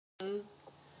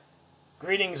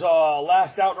Greetings all,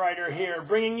 Last Outrider here,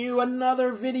 bringing you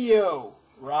another video,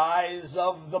 Rise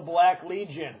of the Black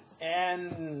Legion,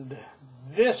 and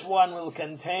this one will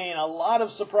contain a lot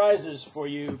of surprises for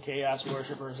you Chaos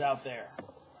Worshippers out there.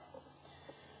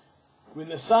 When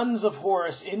the Sons of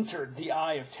Horus entered the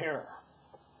Eye of Terror,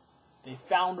 they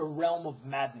found a realm of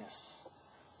madness,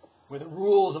 where the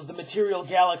rules of the material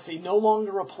galaxy no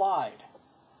longer applied.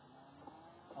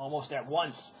 Almost at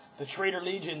once, the traitor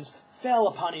legions fell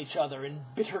upon each other in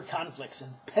bitter conflicts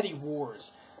and petty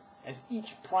wars, as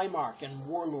each Primarch and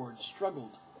Warlord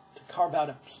struggled to carve out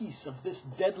a piece of this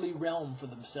deadly realm for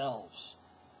themselves.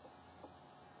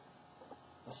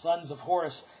 The Sons of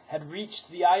Horus had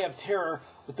reached the Eye of Terror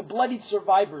with the bloodied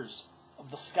survivors of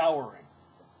the Scouring.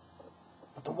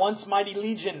 But the once mighty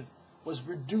legion was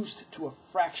reduced to a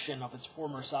fraction of its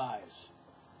former size,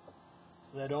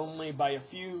 led only by a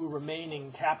few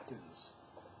remaining captains.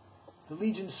 The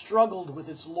legion struggled with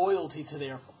its loyalty to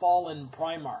their fallen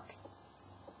Primarch,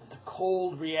 and the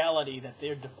cold reality that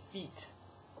their defeat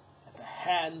at the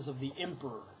hands of the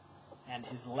Emperor and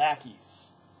his lackeys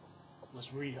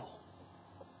was real.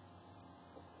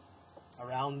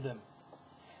 Around them,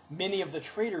 many of the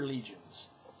traitor legions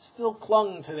still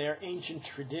clung to their ancient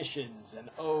traditions and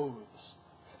oaths,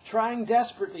 trying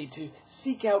desperately to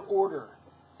seek out order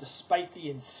despite the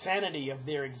insanity of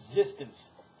their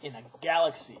existence in a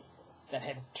galaxy that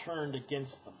had turned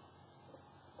against them.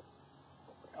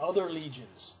 Other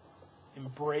legions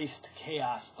embraced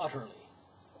chaos utterly,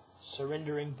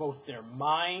 surrendering both their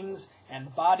minds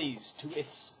and bodies to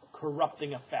its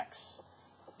corrupting effects,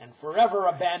 and forever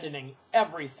abandoning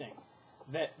everything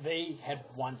that they had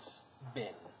once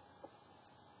been.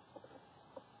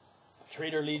 The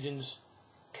traitor legions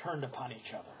turned upon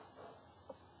each other,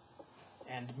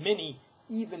 and many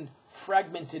even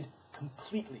fragmented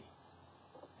completely,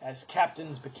 as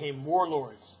captains became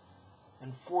warlords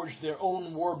and forged their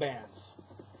own warbands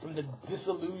from the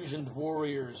disillusioned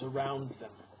warriors around them.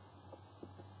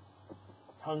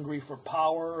 Hungry for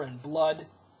power and blood,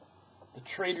 the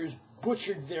traitors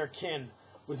butchered their kin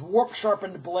with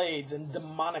warp-sharpened blades and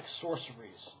demonic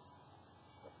sorceries.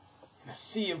 In a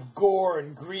sea of gore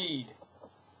and greed,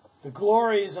 the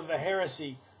glories of the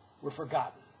heresy were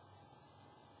forgotten,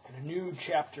 and a new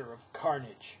chapter of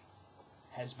carnage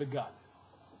has begun.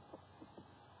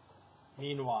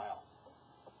 Meanwhile,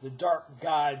 the dark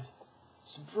gods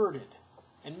subverted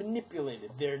and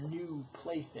manipulated their new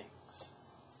playthings,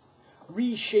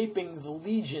 reshaping the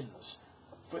legions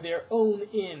for their own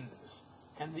ends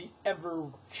and the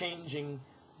ever-changing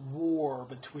war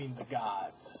between the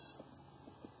gods.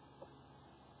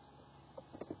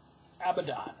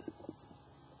 Abaddon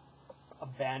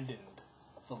abandoned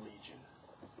the legion.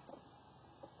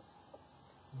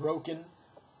 Broken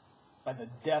by the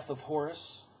death of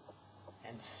Horus,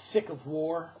 and sick of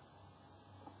war,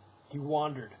 he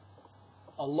wandered,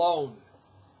 alone,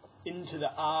 into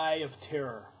the Eye of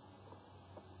Terror.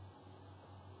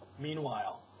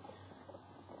 Meanwhile,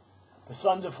 the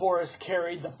Sons of Horus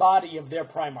carried the body of their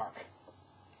Primarch,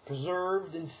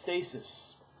 preserved in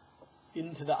stasis,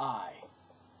 into the Eye,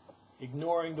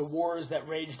 ignoring the wars that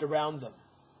raged around them.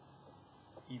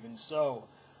 Even so,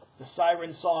 the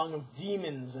siren song of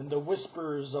demons and the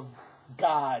whispers of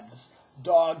gods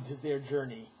dogged their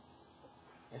journey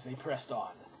as they pressed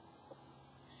on,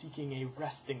 seeking a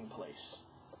resting place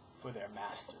for their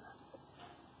master.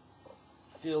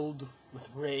 Filled with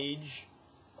rage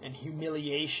and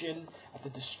humiliation at the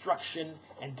destruction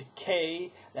and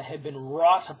decay that had been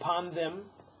wrought upon them,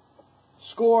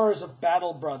 scores of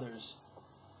battle brothers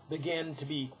began to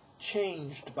be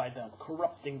changed by the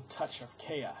corrupting touch of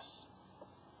chaos.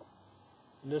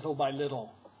 Little by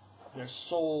little, their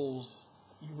souls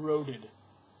eroded,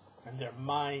 and their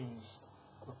minds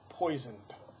were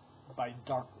poisoned by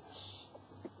darkness.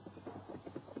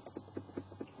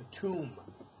 The Tomb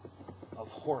of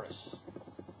Horus.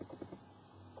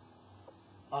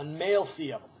 On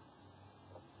Malesium,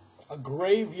 a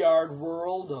graveyard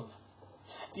world of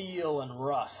steel and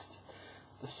rust,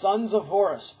 the Sons of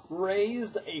Horus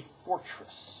raised a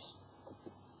fortress,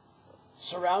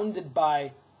 surrounded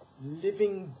by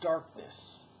living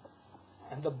darkness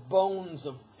and the bones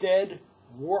of dead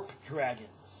warp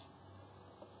dragons.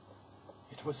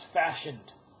 It was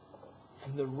fashioned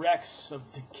from the wrecks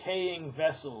of decaying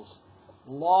vessels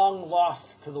long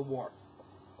lost to the warp,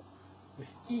 with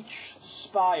each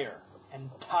spire and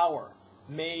tower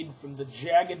made from the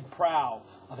jagged prow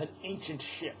of an ancient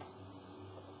ship.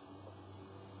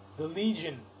 The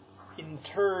Legion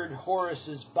interred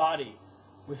Horus's body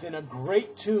within a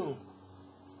great tomb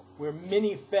where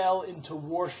many fell into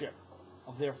worship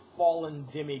of their fallen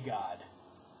demigod.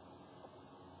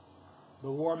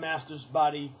 The War Master's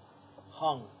body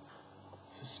hung,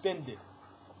 suspended,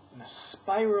 in a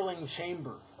spiraling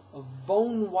chamber of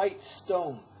bone-white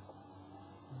stone,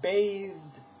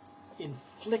 bathed in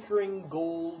flickering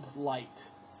gold light.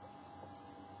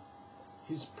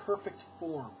 His perfect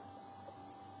form,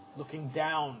 looking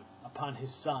down upon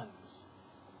his sons.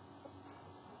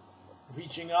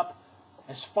 Reaching up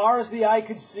as far as the eye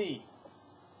could see,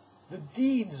 the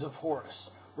deeds of Horus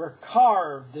were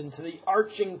carved into the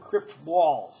arching crypt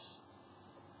walls,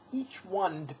 each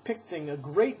one depicting a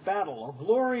great battle or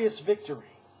glorious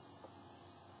victory.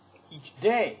 Each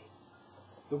day,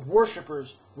 the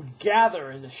worshippers would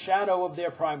gather in the shadow of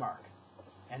their Primarch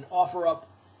and offer up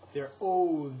their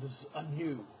oaths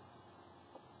anew,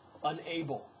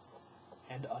 unable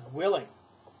and unwilling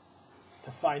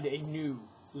to find a new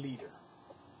leader.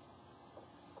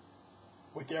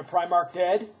 With their Primarch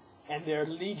dead and their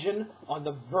legion on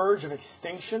the verge of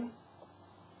extinction,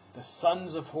 the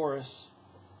sons of Horus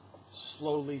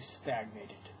slowly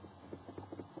stagnated.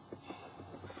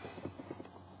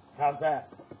 How's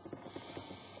that?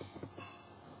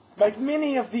 Like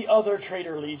many of the other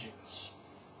traitor legions,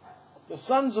 the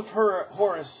sons of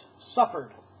Horus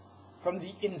suffered from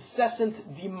the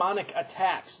incessant demonic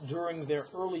attacks during their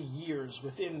early years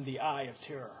within the Eye of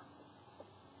Terror.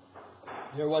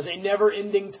 There was a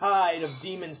never-ending tide of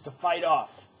demons to fight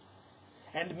off,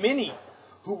 and many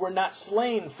who were not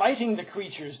slain fighting the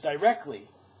creatures directly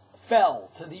fell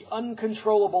to the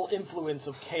uncontrollable influence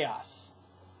of chaos,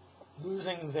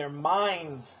 losing their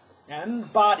minds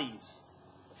and bodies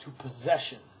to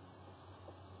possession.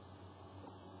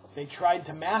 They tried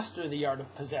to master the art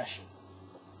of possession,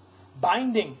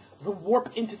 binding the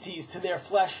warp entities to their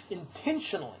flesh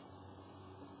intentionally,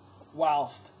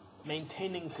 whilst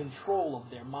maintaining control of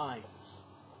their minds.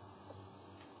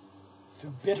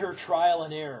 Through bitter trial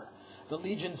and error, the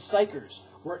Legion's Psychers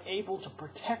were able to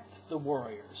protect the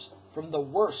warriors from the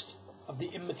worst of the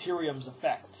Immaterium's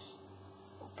effects,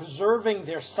 preserving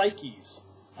their psyches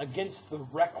against the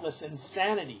reckless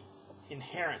insanity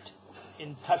inherent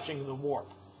in touching the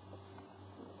warp.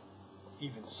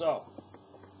 Even so,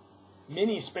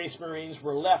 many Space Marines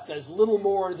were left as little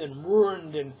more than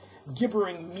ruined and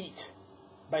gibbering meat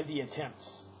by the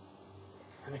attempts,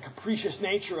 and the capricious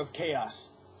nature of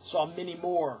chaos saw many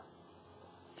more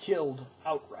killed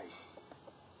outright.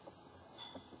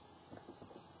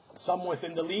 Some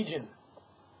within the Legion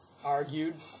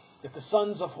argued that the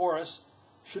sons of Horus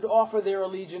should offer their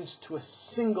allegiance to a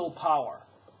single power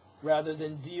rather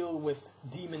than deal with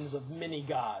demons of many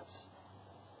gods.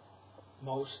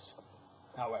 Most,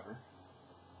 however,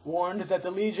 warned that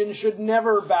the Legion should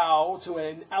never bow to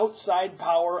an outside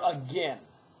power again.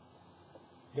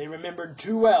 They remembered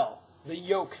too well the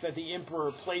yoke that the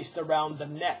Emperor placed around the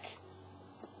neck.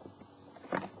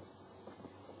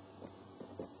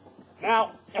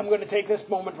 Now, I'm going to take this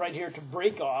moment right here to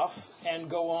break off and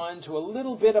go on to a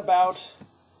little bit about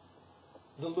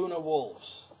the Luna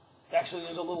Wolves. Actually,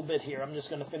 there's a little bit here. I'm just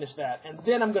going to finish that. And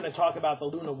then I'm going to talk about the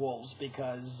Luna Wolves,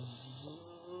 because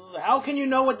how can you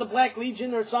know what the Black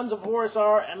Legion or Sons of Horus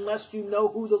are unless you know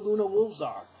who the Luna Wolves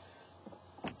are?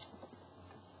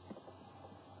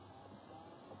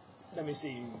 Let me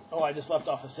see. Oh, I just left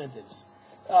off a sentence.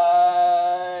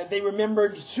 They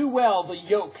remembered too well the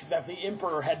yoke that the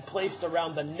Emperor had placed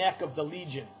around the neck of the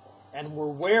Legion, and were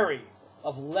wary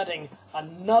of letting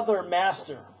another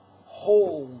master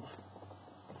hold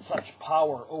such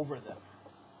power over them.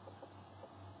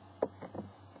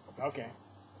 Okay.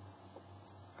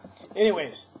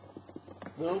 Anyways,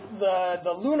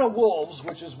 the Luna Wolves,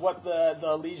 which is what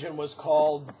the Legion was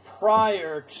called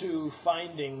prior to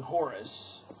finding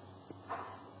Horus,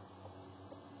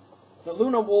 the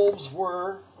Luna Wolves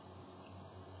were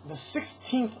the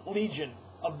 16th Legion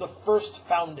of the first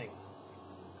founding.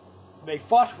 They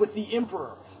fought with the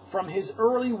Emperor from his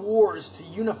early wars to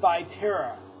unify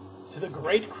Terra to the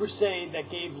great crusade that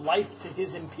gave life to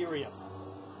his Imperium.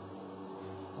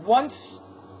 Once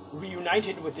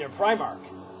reunited with their Primarch,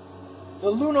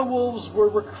 the Luna Wolves were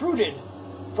recruited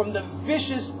from the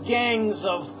vicious gangs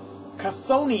of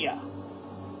Chthoniya,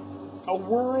 a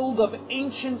world of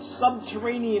ancient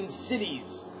subterranean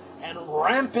cities and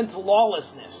rampant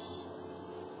lawlessness.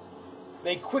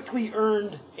 They quickly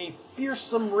earned a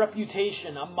fearsome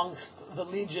reputation amongst the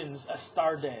Legion's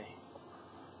Astardae.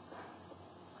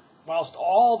 Whilst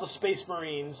all the Space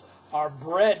Marines are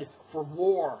bred for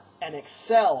war and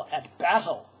excel at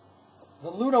battle, the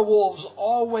Luna Wolves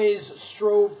always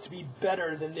strove to be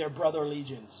better than their brother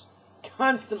legions,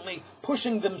 constantly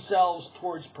pushing themselves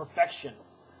towards perfection.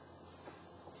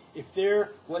 If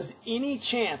there was any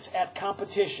chance at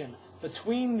competition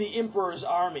between the Emperor's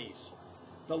armies,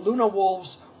 the Luna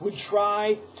Wolves would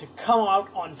try to come out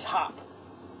on top.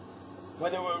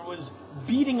 Whether it was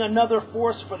beating another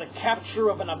force for the capture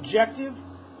of an objective,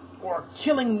 or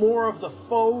killing more of the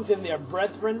foe than their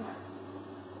brethren,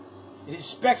 it is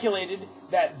speculated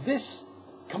that this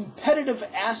competitive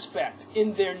aspect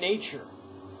in their nature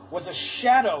was a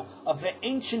shadow of the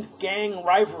ancient gang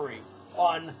rivalry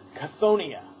on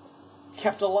Chthoniya,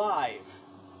 kept alive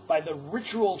by the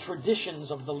ritual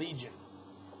traditions of the Legion.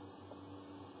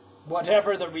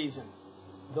 Whatever the reason,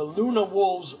 the Luna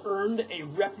Wolves earned a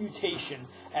reputation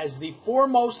as the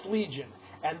foremost legion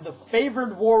and the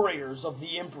favored warriors of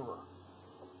the Emperor.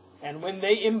 And when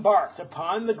they embarked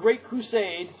upon the Great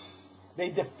Crusade, they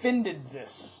defended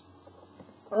this,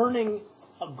 earning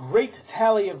a great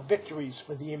tally of victories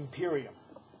for the Imperium.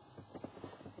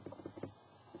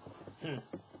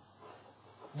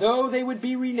 Though they would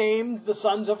be renamed the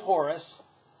Sons of Horus,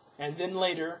 and then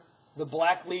later the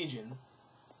Black Legion,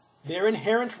 their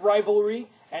inherent rivalry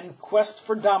and quest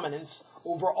for dominance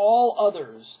over all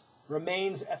others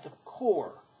remains at the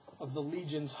core of the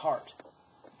Legion's heart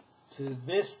to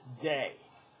this day.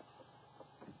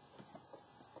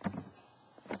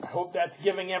 I hope that's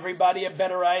giving everybody a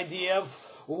better idea of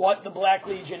what the Black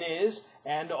Legion is,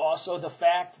 and also the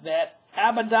fact that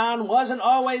Abaddon wasn't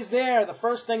always there. The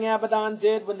first thing Abaddon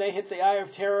did when they hit the Eye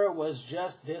of Terror was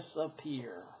just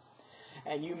disappear.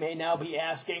 And you may now be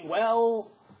asking,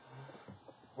 well,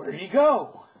 where did he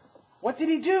go? What did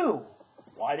he do?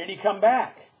 Why did he come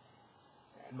back?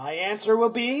 And my answer will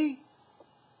be,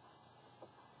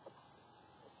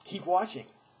 keep watching.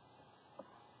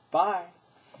 Bye.